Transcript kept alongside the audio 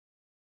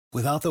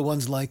Without the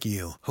ones like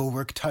you, who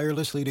work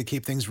tirelessly to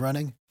keep things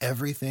running,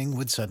 everything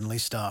would suddenly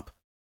stop.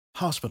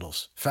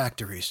 Hospitals,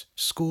 factories,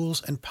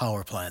 schools, and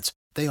power plants,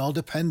 they all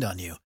depend on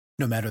you.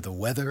 No matter the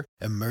weather,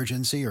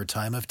 emergency, or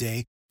time of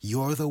day,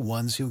 you're the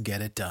ones who get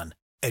it done.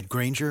 At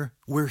Grainger,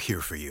 we're here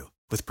for you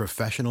with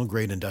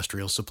professional-grade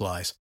industrial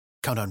supplies.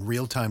 Count on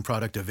real-time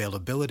product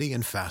availability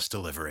and fast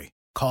delivery.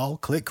 Call,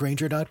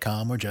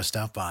 clickgrainger.com, or just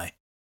stop by.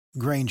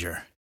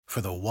 Grainger, for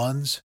the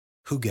ones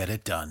who get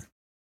it done.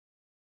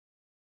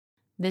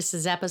 This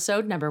is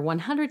episode number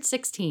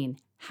 116,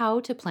 How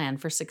to Plan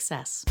for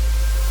Success.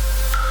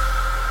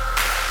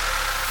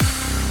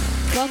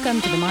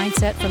 Welcome to the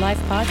Mindset for Life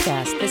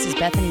podcast. This is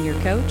Bethany, your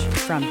coach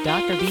from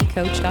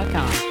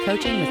drbcoach.com,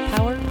 coaching with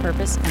power,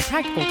 purpose, and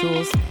practical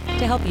tools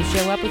to help you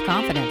show up with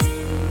confidence.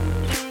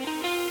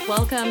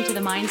 Welcome to the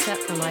Mindset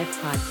for Life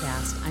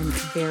podcast. I'm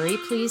very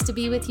pleased to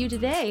be with you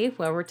today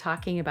where we're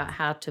talking about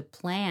how to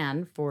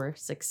plan for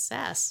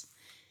success.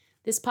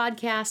 This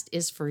podcast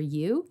is for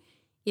you.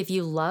 If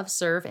you love,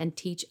 serve, and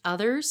teach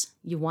others,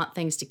 you want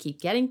things to keep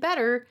getting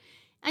better,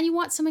 and you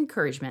want some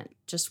encouragement.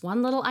 Just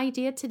one little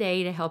idea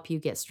today to help you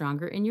get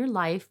stronger in your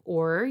life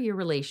or your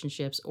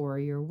relationships or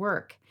your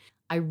work.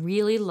 I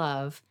really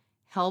love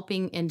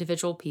helping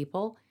individual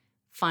people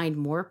find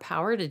more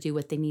power to do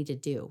what they need to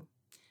do.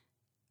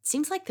 It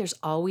seems like there's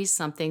always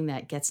something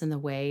that gets in the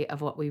way of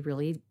what we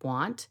really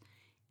want,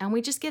 and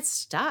we just get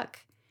stuck.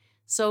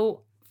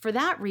 So for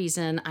that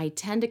reason, I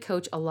tend to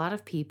coach a lot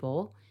of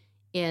people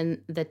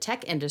in the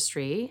tech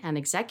industry and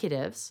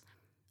executives.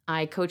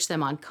 I coach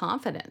them on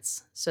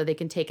confidence so they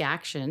can take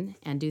action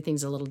and do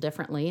things a little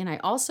differently. And I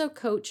also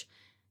coach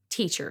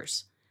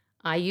teachers.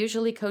 I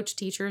usually coach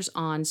teachers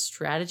on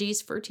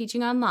strategies for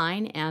teaching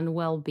online and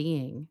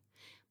well-being,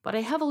 but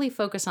I heavily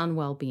focus on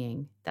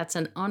well-being. That's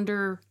an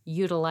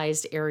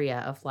underutilized area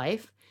of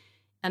life.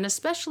 And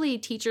especially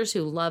teachers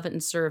who love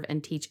and serve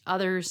and teach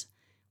others,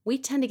 we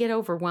tend to get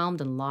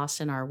overwhelmed and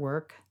lost in our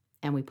work,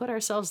 and we put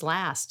ourselves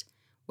last,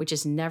 which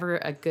is never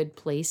a good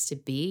place to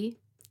be.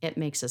 It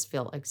makes us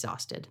feel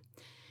exhausted.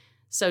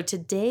 So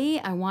today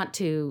I want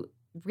to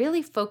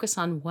really focus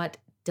on what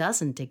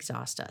doesn't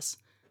exhaust us.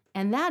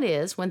 And that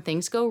is when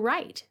things go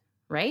right?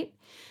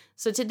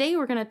 So today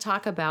we're going to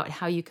talk about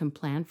how you can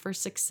plan for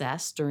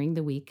success during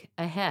the week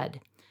ahead.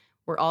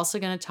 We're also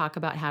going to talk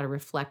about how to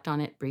reflect on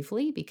it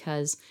briefly,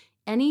 because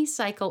any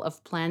cycle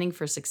of planning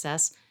for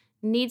success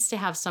needs to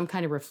have some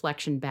kind of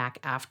reflection back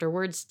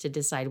afterwards to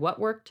decide what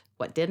worked,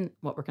 what didn't,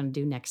 what we're going to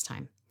do next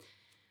time.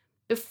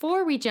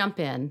 Before we jump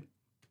in,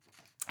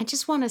 I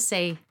just want to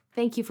say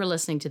thank you for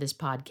listening to this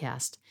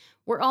podcast.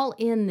 We're all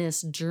in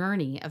this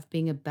journey of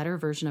being a better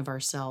version of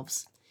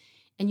ourselves.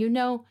 And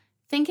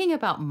thinking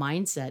about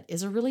mindset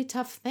is a really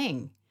tough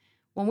thing.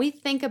 When we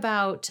think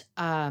about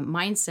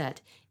mindset,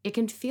 it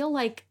can feel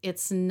like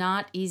it's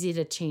not easy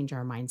to change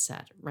our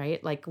mindset,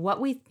 right? Like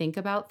what we think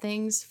about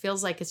things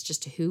feels like it's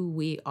just who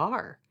we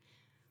are.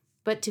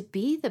 But to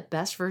be the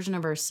best version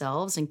of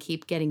ourselves and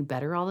keep getting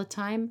better all the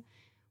time,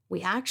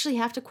 we actually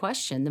have to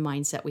question the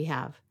mindset we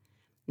have.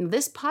 And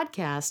this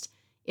podcast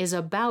is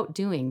about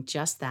doing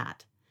just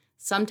that.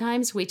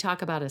 Sometimes we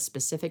talk about a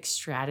specific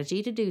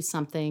strategy to do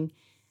something,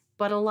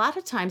 but a lot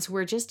of times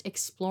we're just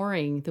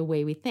exploring the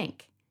way we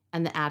think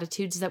and the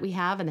attitudes that we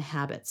have and the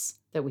habits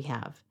that we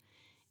have.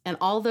 And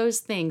all those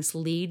things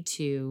lead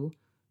to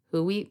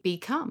who we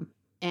become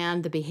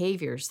and the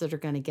behaviors that are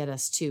going to get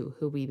us to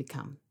who we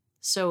become.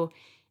 So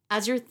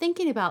as you're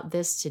thinking about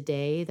this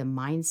today, the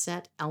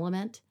mindset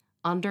element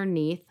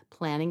underneath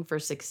planning for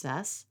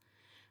success,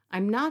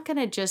 I'm not going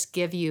to just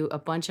give you a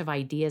bunch of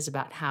ideas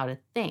about how to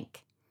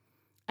think.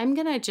 I'm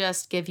going to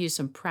just give you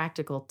some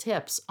practical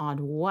tips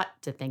on what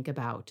to think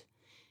about.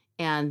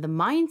 And the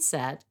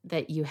mindset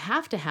that you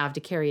have to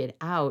carry it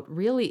out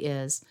really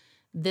is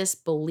this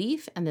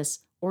belief and this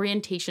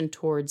orientation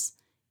towards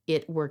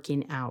it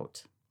working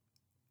out.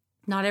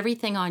 Not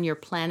everything on your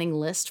planning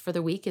list for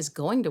the week is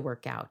going to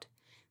work out.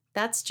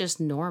 That's just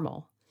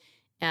normal.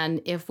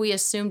 And if we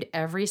assumed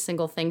every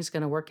single thing's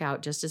going to work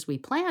out just as we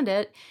planned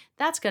it,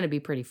 that's going to be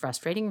pretty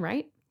frustrating,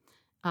 right?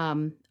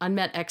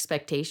 Unmet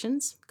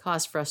expectations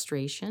cause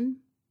frustration.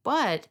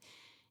 But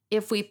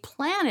if we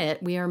plan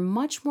it, we are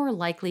much more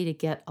likely to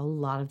get a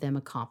lot of them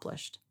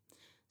accomplished.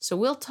 So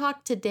we'll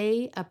talk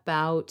today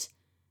about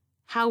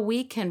how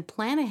we can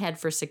plan ahead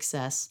for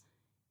success.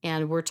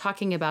 And we're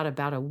talking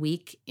about a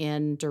week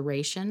in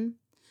duration.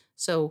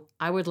 So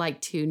I would like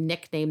to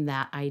nickname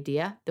that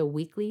idea the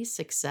weekly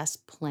success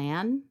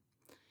plan,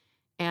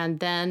 and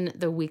then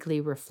the weekly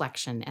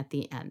reflection at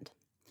the end.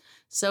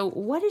 So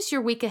what does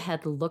your week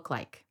ahead look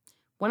like?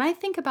 When I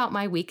think about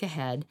my week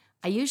ahead,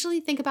 I usually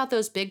think about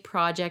those big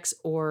projects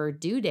or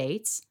due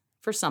dates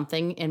for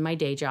something in my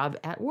day job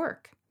at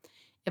work.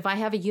 If I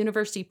have a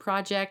university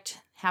project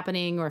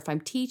happening, or if I'm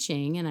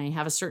teaching and I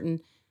have a certain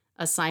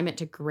assignment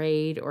to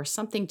grade or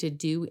something to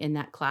do in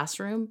that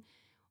classroom,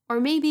 or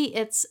maybe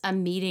it's a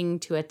meeting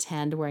to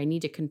attend where I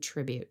need to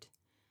contribute.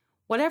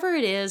 Whatever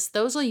it is,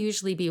 those will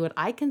usually be what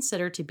I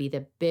consider to be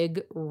the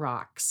big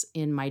rocks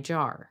in my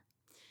jar.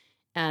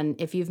 And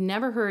if you've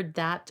never heard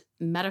that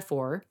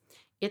metaphor,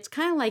 it's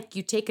kind of like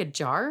you take a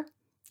jar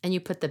and you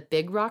put the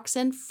big rocks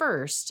in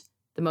first,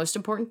 the most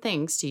important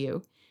things to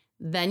you.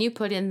 Then you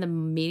put in the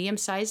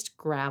medium-sized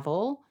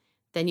gravel.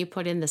 Then you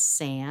put in the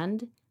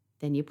sand.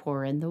 Then you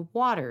pour in the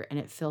water, and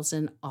it fills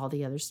in all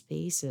the other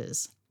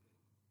spaces.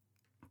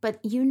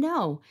 But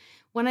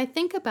when I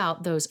think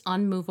about those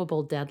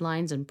unmovable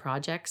deadlines and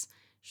projects,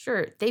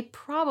 sure, they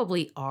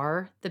probably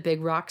are the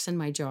big rocks in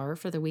my jar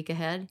for the week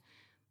ahead.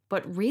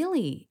 But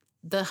really,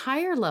 the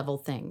higher level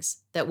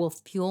things that will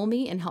fuel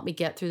me and help me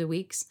get through the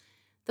weeks,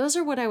 those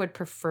are what I would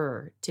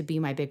prefer to be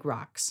my big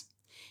rocks.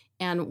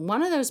 And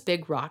one of those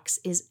big rocks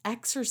is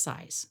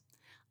exercise.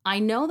 I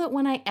know that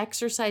when I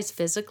exercise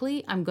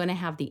physically, I'm going to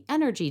have the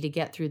energy to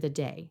get through the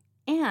day.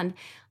 And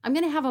I'm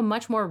going to have a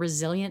much more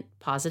resilient,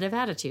 positive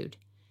attitude.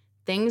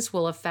 Things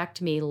will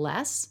affect me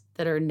less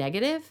that are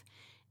negative,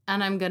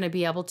 and I'm going to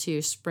be able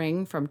to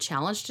spring from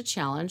challenge to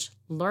challenge,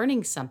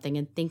 learning something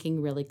and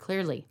thinking really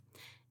clearly.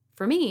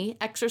 For me,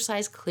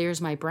 exercise clears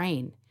my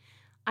brain.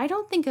 I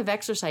don't think of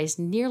exercise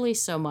nearly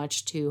so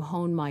much to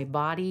hone my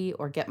body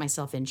or get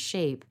myself in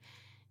shape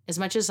as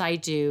much as I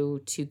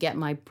do to get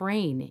my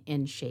brain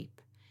in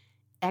shape.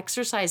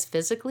 Exercise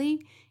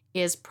physically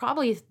is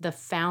probably the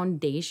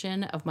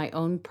foundation of my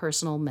own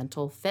personal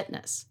mental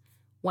fitness.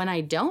 When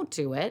I don't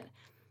do it,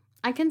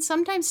 I can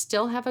sometimes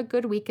still have a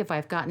good week if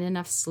I've gotten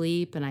enough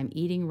sleep and I'm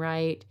eating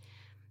right,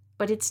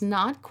 but it's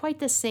not quite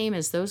the same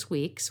as those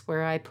weeks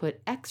where I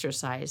put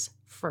exercise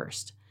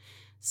first.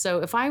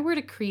 So if I were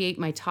to create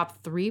my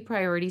top 3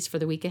 priorities for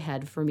the week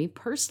ahead, for me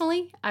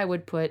personally, I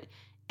would put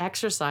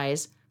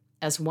exercise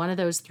as one of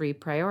those 3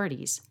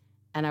 priorities,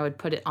 and I would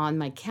put it on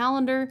my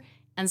calendar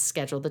and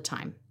schedule the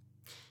time.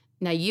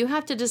 Now you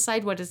have to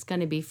decide what it's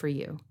going to be for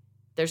you.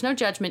 There's no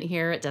judgment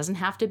here. It doesn't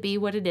have to be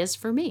what it is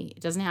for me.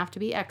 It doesn't have to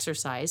be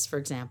exercise, for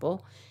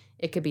example.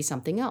 It could be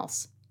something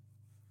else.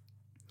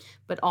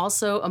 But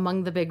also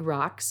among the big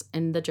rocks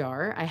in the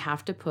jar, I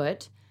have to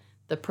put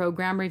the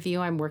program review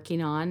I'm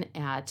working on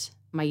at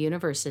my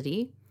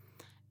university.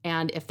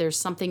 And if there's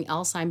something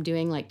else I'm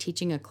doing, like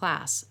teaching a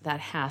class, that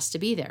has to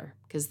be there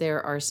because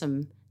there are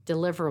some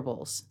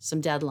deliverables,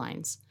 some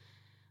deadlines.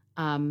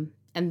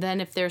 And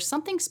then if there's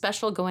something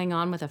special going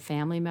on with a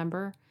family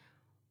member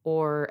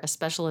or a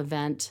special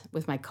event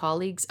with my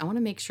colleagues, I want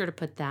to make sure to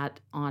put that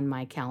on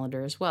my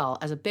calendar as well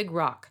as a big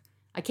rock.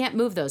 I can't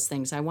move those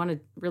things. I want to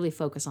really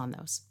focus on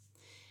those.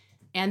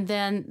 And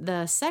then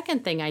the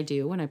second thing I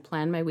do when I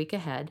plan my week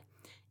ahead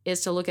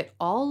is to look at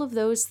all of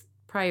those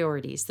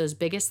priorities, those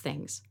biggest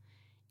things,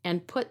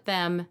 and put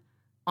them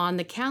on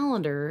the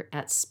calendar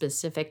at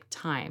specific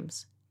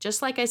times.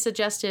 Just like I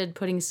suggested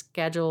putting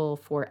schedule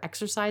for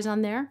exercise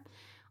on there,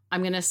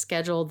 I'm going to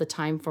schedule the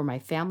time for my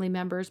family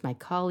members, my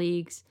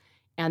colleagues,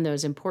 and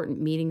those important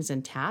meetings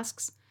and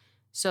tasks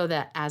so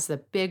that as the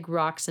big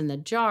rocks in the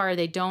jar,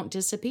 they don't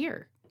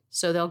disappear.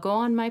 So they'll go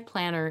on my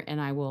planner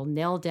and I will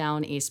nail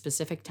down a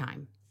specific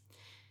time.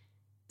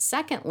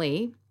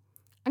 Secondly,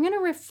 I'm going to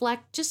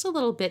reflect just a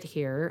little bit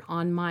here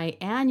on my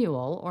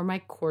annual or my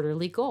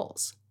quarterly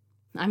goals.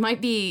 I might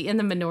be in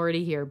the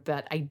minority here,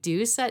 but I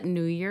do set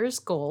New Year's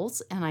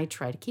goals and I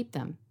try to keep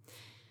them.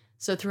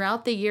 So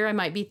throughout the year, I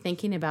might be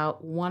thinking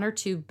about 1 or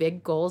 2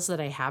 big goals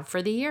that I have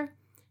for the year,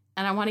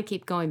 and I want to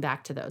keep going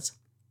back to those.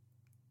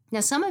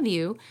 Now, some of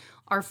you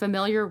are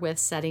familiar with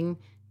setting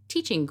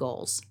teaching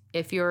goals.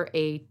 If you're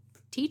a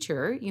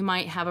teacher, you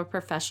might have a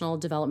professional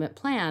development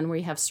plan where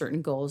you have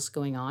certain goals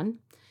going on.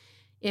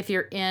 If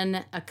you're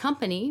in a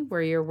company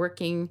where you're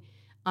working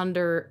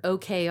under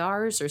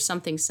OKRs or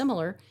something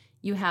similar,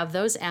 you have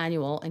those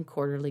annual and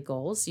quarterly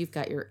goals. You've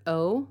got your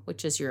O,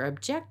 which is your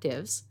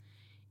objectives,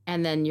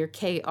 and then your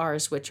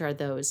KRs, which are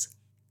those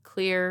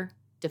clear,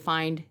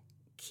 defined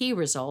key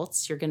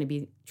results you're going to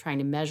be trying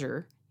to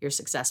measure your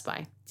success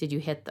by. Did you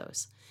hit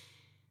those?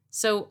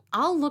 So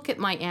I'll look at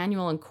my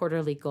annual and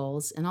quarterly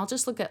goals, and I'll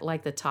just look at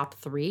like the top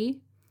 3,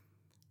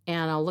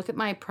 and I'll look at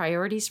my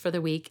priorities for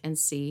the week and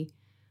see,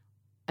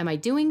 am I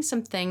doing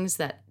some things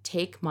that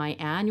take my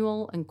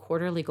annual and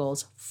quarterly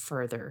goals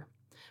further?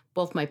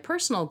 Both my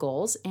personal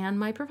goals and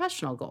my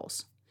professional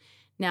goals.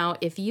 Now,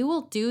 if you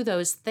will do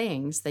those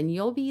things, then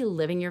you'll be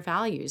living your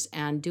values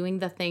and doing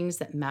the things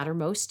that matter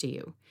most to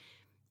you.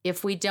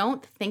 If we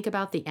don't think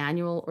about the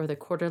annual or the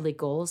quarterly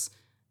goals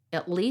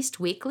at least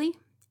weekly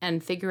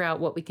and figure out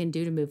what we can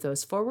do to move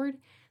those forward,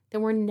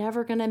 then we're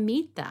never going to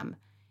meet them.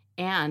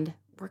 And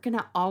we're going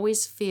to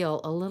always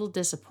feel a little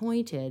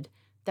disappointed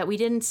that we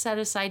didn't set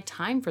aside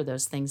time for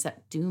those things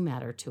that do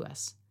matter to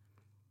us.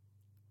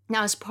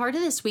 Now, as part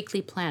of this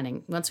weekly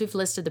planning, once we've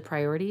listed the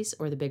priorities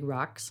or the big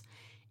rocks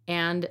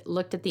and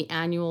looked at the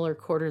annual or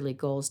quarterly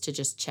goals to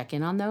just check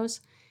in on those,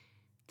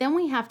 then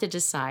we have to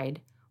decide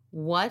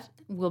what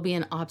will be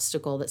an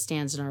obstacle that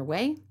stands in our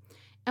way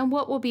and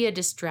what will be a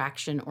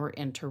distraction or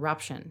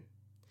interruption.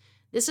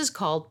 This is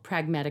called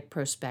pragmatic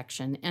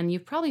prospection, and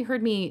you've probably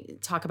heard me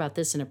talk about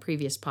this in a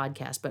previous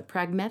podcast, but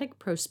pragmatic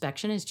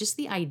prospection is just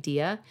the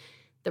idea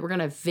that we're going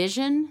to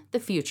vision the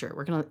future.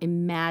 We're going to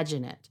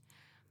imagine it.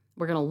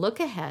 We're going to look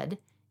ahead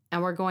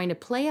And we're going to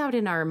play out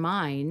in our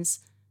minds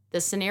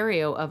the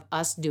scenario of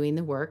us doing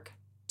the work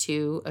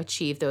to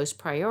achieve those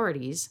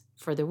priorities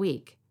for the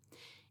week.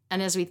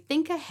 And as we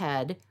think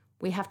ahead,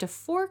 we have to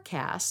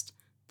forecast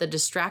the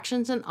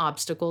distractions and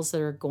obstacles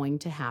that are going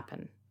to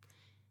happen.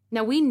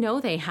 Now, we know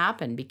they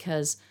happen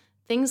because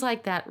things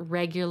like that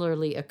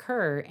regularly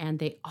occur and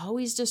they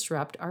always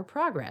disrupt our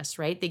progress,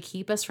 right? They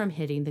keep us from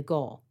hitting the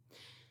goal.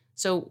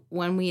 So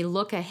when we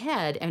look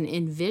ahead and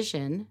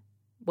envision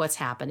what's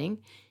happening,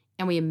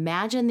 and we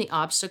imagine the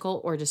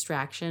obstacle or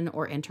distraction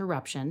or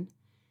interruption,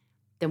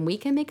 then we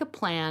can make a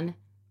plan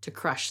to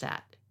crush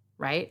that,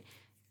 right?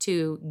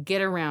 To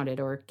get around it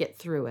or get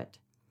through it.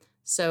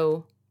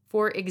 So,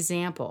 for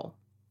example,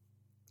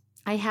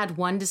 I had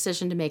one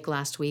decision to make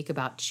last week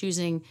about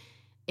choosing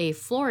a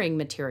flooring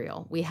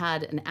material. We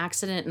had an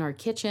accident in our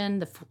kitchen.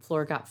 The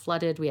floor got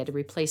flooded. We had to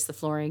replace the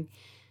flooring.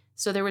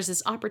 So there was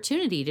this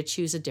opportunity to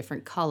choose a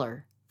different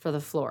color for the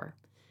floor.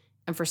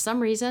 And for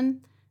some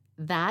reason,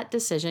 that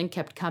decision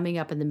kept coming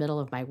up in the middle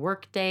of my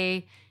work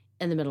day,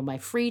 in the middle of my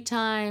free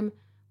time,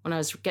 when I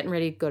was getting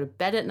ready to go to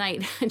bed at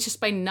night. And just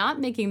by not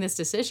making this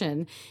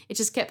decision, it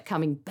just kept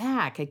coming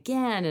back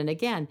again and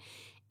again.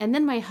 And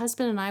then my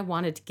husband and I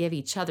wanted to give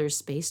each other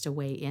space to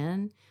weigh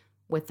in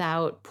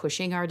without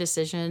pushing our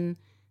decision,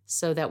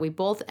 so that we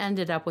both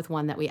ended up with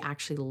one that we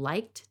actually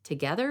liked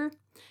together.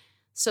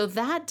 So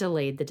that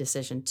delayed the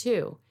decision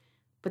too.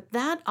 But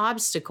that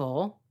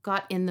obstacle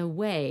got in the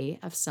way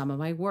of some of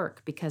my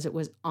work because it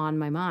was on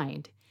my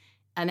mind.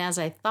 And as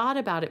I thought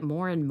about it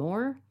more and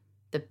more,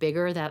 the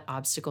bigger that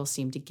obstacle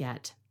seemed to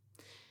get.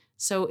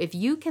 So if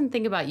you can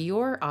think about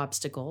your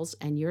obstacles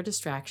and your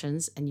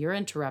distractions and your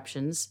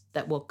interruptions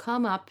that will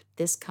come up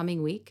this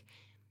coming week,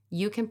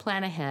 you can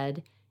plan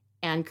ahead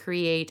and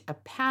create a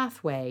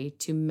pathway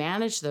to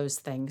manage those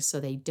things so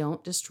they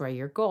don't destroy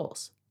your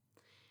goals.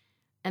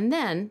 And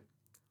then,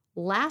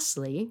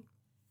 lastly,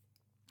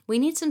 we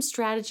need some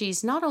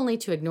strategies not only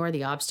to ignore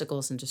the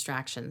obstacles and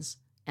distractions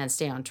and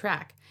stay on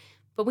track,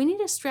 but we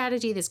need a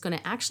strategy that's going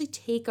to actually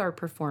take our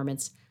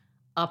performance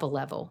up a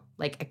level,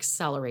 like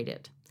accelerate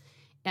it.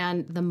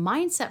 And the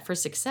mindset for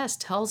success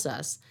tells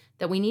us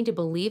that we need to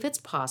believe it's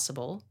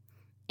possible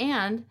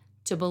and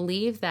to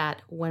believe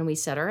that when we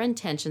set our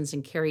intentions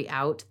and carry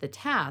out the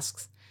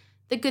tasks,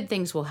 the good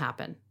things will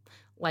happen.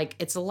 Like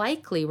it's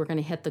likely we're going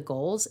to hit the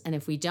goals, and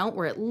if we don't,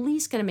 we're at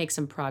least going to make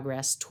some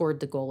progress toward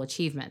the goal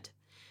achievement.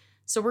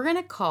 So we're going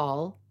to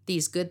call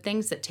these good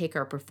things that take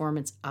our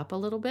performance up a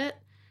little bit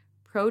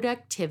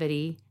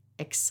productivity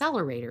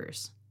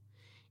accelerators.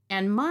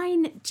 And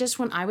mine, just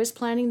when I was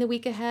planning the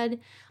week ahead,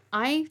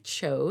 I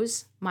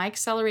chose my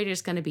accelerator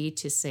is going to be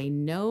to say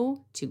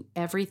no to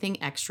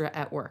everything extra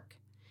at work.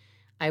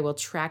 I will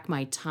track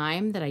my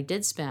time that I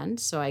did spend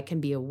so I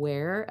can be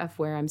aware of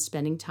where I'm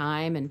spending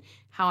time and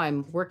how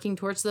I'm working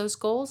towards those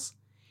goals.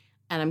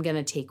 And I'm going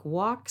to take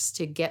walks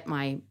to get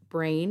my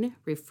brain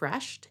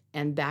refreshed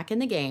and back in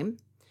the game.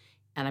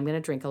 And I'm going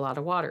to drink a lot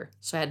of water.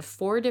 So I had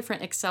 4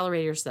 different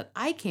accelerators that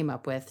I came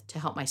up with to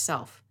help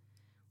myself.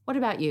 What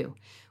about you?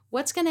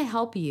 What's going to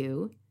help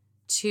you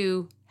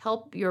to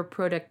help your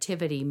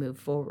productivity move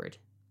forward?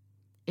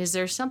 Is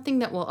there something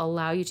that will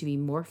allow you to be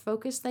more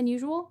focused than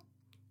usual?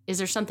 Is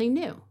there something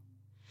new?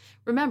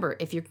 Remember,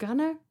 if you're going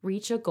to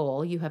reach a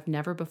goal you have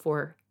never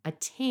before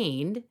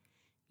attained,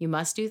 you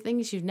must do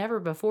things you've never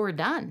before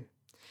done.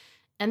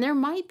 And there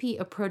might be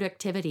a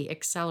productivity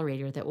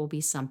accelerator that will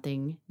be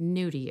something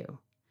new to you.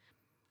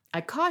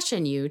 I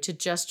caution you to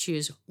just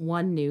choose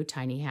one new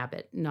tiny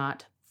habit,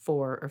 not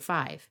 4 or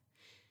 5.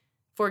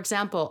 For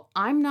example,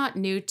 I'm not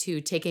new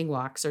to taking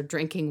walks or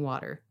drinking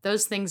water.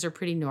 Those things are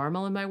pretty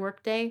normal in my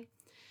workday.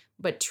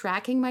 But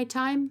tracking my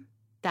time,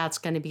 that's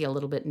going to be a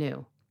little bit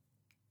new.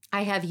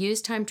 I have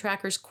used time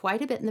trackers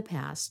quite a bit in the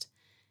past,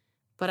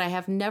 but I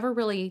have never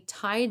really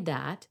tied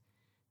that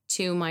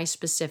to my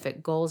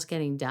specific goals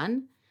getting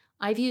done.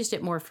 I've used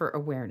it more for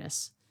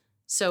awareness.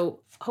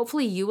 So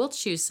hopefully you will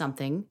choose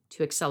something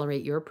to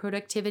accelerate your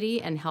productivity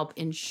and help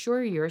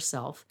ensure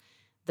yourself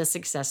the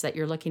success that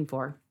you're looking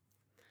for.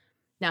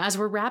 Now, as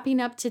we're wrapping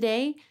up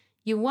today,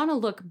 you want to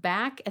look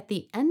back at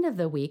the end of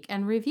the week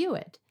and review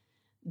it.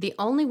 The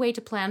only way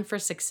to plan for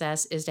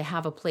success is to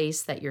have a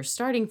place that you're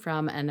starting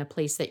from and a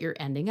place that you're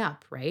ending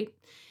up, right?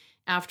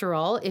 After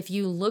all, if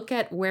you look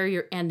at where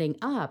you're ending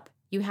up,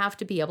 you have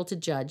to be able to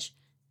judge,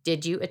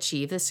 did you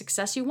achieve the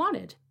success you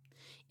wanted?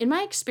 In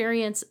my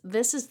experience,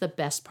 this is the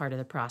best part of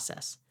the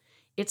process.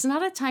 It's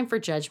not a time for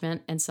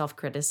judgment and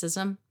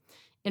self-criticism.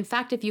 In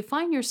fact, if you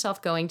find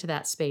yourself going to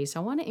that space,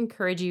 I want to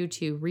encourage you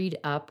to read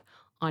up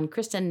on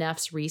Kristen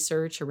Neff's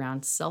research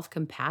around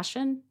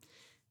self-compassion.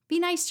 Be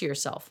nice to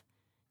yourself.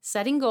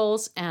 Setting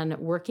goals and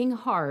working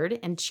hard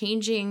and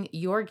changing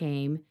your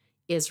game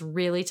is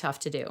really tough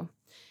to do.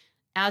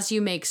 As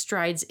you make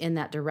strides in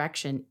that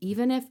direction,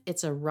 even if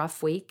it's a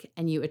rough week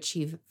and you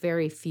achieve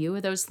very few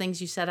of those things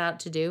you set out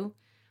to do,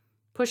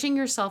 pushing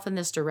yourself in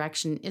this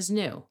direction is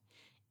new,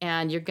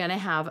 and you're going to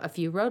have a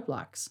few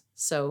roadblocks.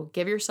 So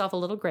give yourself a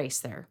little grace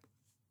there.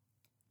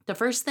 The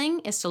first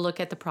thing is to look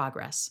at the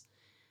progress.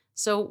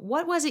 So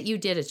what was it you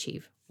did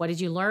achieve? What did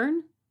you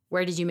learn?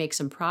 Where did you make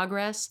some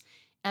progress?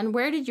 And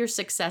where did your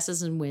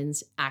successes and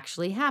wins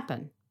actually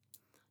happen?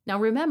 Now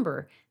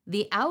remember,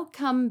 the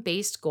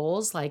outcome-based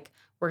goals like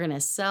we're going to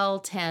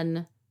sell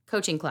 10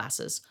 coaching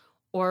classes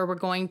or we're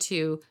going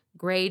to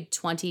grade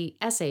 20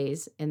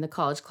 essays in the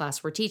college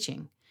class we're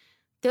teaching.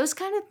 Those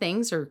kind of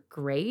things are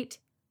great.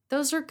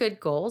 Those are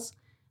good goals,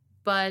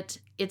 but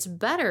it's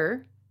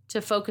better to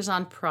focus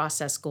on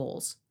process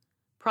goals.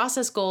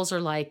 Process goals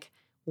are like,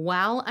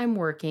 while I'm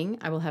working,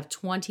 I will have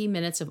 20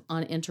 minutes of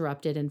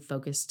uninterrupted and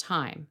focused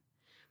time.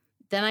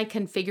 Then I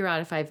can figure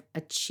out if I've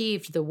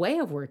achieved the way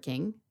of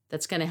working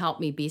that's going to help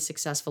me be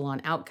successful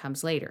on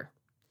outcomes later.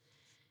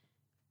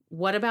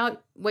 What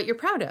about what you're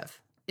proud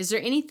of? Is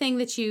there anything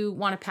that you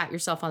want to pat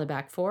yourself on the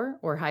back for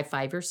or high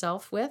five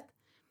yourself with?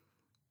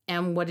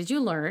 And what did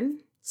you learn?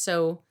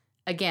 So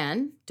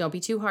again, don't be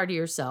too hard to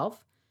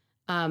yourself.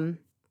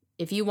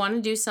 If you want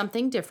to do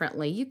something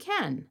differently, you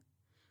can.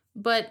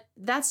 But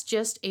that's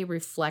just a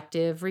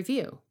reflective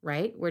review,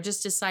 right? We're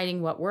just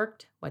deciding what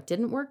worked, what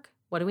didn't work,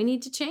 what do we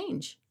need to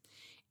change?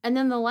 And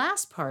then the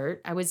last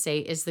part, I would say,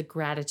 is the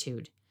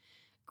gratitude.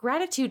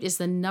 Gratitude is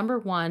the number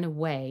one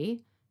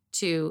way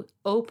to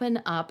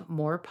open up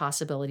more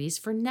possibilities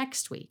for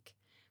next week.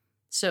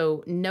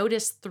 So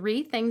notice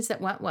 3 things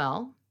that went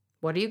well.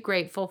 What are you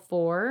grateful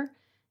for?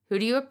 Who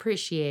do you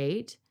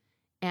appreciate?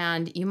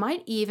 And you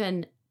might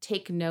even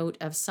take note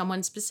of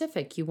someone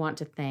specific you want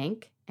to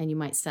thank, and you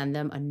might send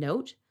them a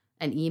note,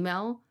 an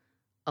email,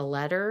 a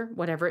letter,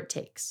 whatever it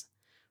takes.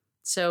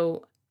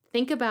 So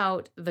think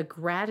about the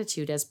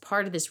gratitude as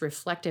part of this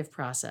reflective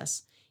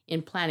process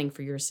in planning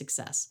for your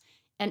success.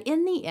 And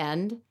in the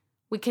end,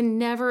 we can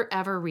never,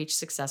 ever reach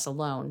success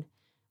alone.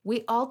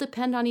 We all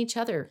depend on each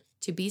other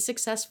to be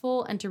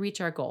successful and to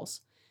reach our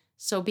goals.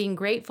 So being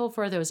grateful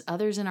for those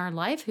others in our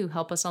life who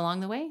help us along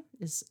the way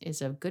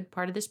is a good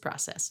part of this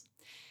process.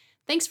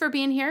 Thanks for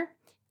being here.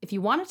 If you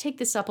want to take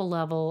this up a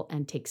level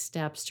and take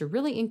steps to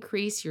really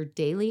increase your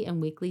daily and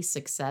weekly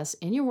success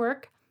in your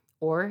work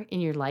or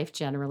in your life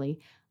generally,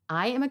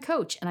 I am a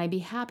coach and I'd be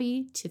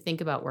happy to think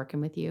about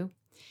working with you.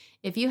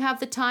 If you have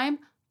the time,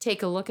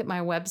 take a look at my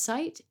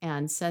website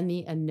and send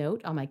me a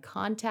note on my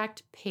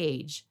contact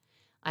page.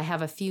 I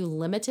have a few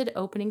limited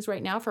openings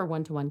right now for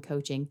one-to-one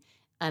coaching,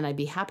 and I'd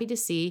be happy to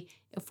see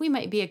if we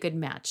might be a good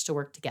match to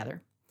work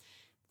together.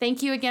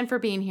 Thank you again for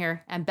being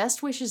here, and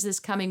best wishes this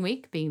coming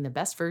week being the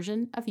best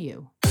version of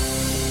you.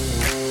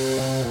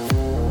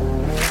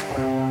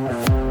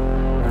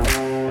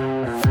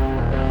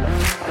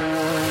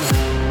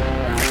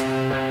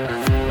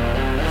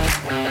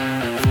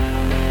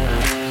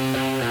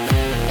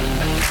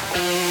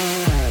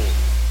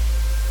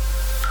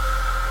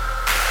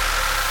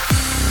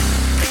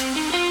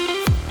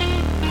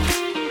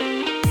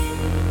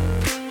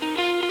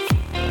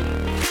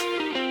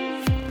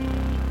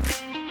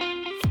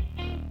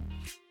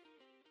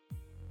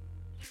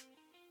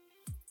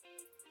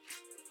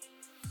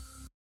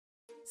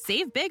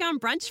 Save big on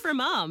brunch for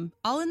mom,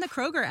 all in the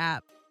Kroger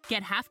app.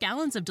 Get half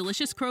gallons of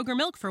delicious Kroger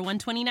milk for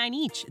 $1.29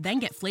 each. Then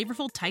get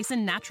flavorful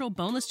Tyson natural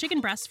boneless chicken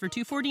breasts for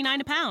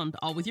 $2.49 a pound,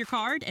 all with your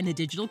card and a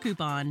digital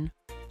coupon.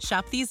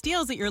 Shop these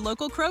deals at your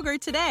local Kroger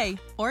today,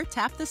 or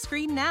tap the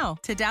screen now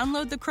to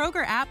download the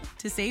Kroger app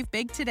to save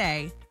big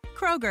today.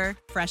 Kroger,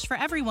 fresh for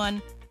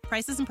everyone.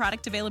 Prices and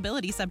product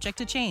availability subject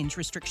to change.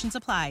 Restrictions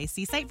apply.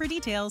 See site for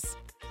details.